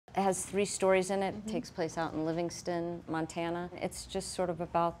It has 3 stories in it. It takes place out in Livingston, Montana. It's just sort of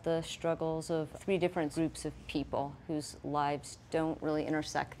about the struggles of 3 different groups of people whose lives don't really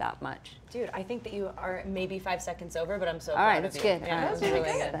intersect that much. Dude, I think that you are maybe 5 seconds over, but I'm so All proud right, of that's you. good. Yeah, That's really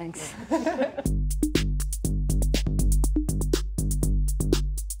really good. Thanks.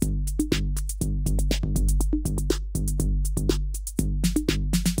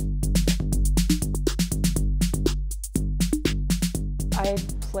 I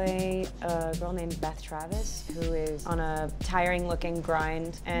play a girl named Beth Travis, who is on a tiring-looking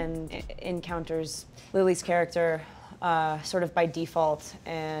grind and encounters Lily's character sort of by default,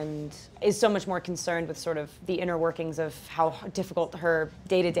 and is so much more concerned with sort of the inner workings of how difficult her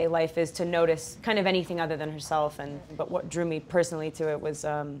day-to-day life is to notice kind of anything other than herself. But what drew me personally to it was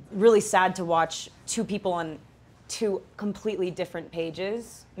really sad to watch 2 people on 2 completely different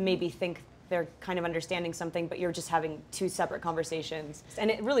pages maybe think they're kind of understanding something, but you're just having 2 separate conversations. And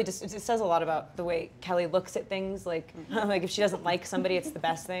it really just, it says a lot about the way Kelly looks at things, like, like if she doesn't like somebody, it's the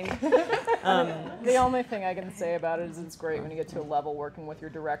best thing. The only thing I can say about it is it's great when you get to a level working with your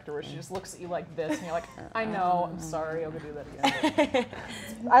director where she just looks at you like this and you're like, I know, I'm sorry, I'll go do that again.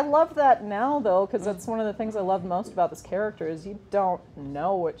 I love that now though, because that's one of the things I love most about this character is you don't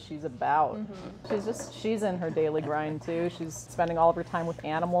know what she's about. She's in her daily grind too. She's spending all of her time with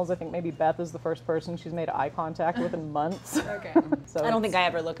animals. I think maybe Beth is the first person she's made eye contact with in months. Okay. So I don't think I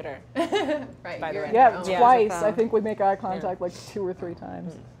ever look at her. Right. By the way. Yeah, twice. I think we make eye contact like 2 or 3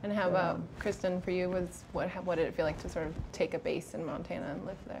 times. And how about Kristen? For you, what did it feel like to sort of take a base in Montana and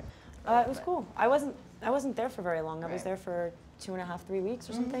live there? It was cool. I wasn't there for very long. I was there for 2.5, 3 weeks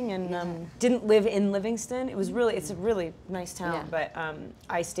or something, and didn't live in Livingston. It's a really nice town, but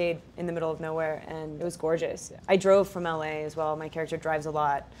I stayed in the middle of nowhere, and it was gorgeous. I drove from LA as well. My character drives a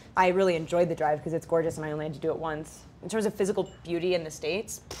lot. I really enjoyed the drive because it's gorgeous, and I only had to do it once. In terms of physical beauty in the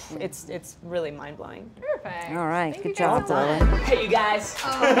States, it's really mind-blowing. Perfect. All right, Thank good you guys job, so much. Lily. Hey, you guys.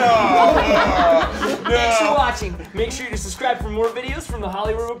 Thanks for watching. Make sure you subscribe for more videos from The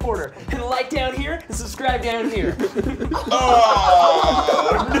Hollywood Reporter. And like down here and subscribe down here.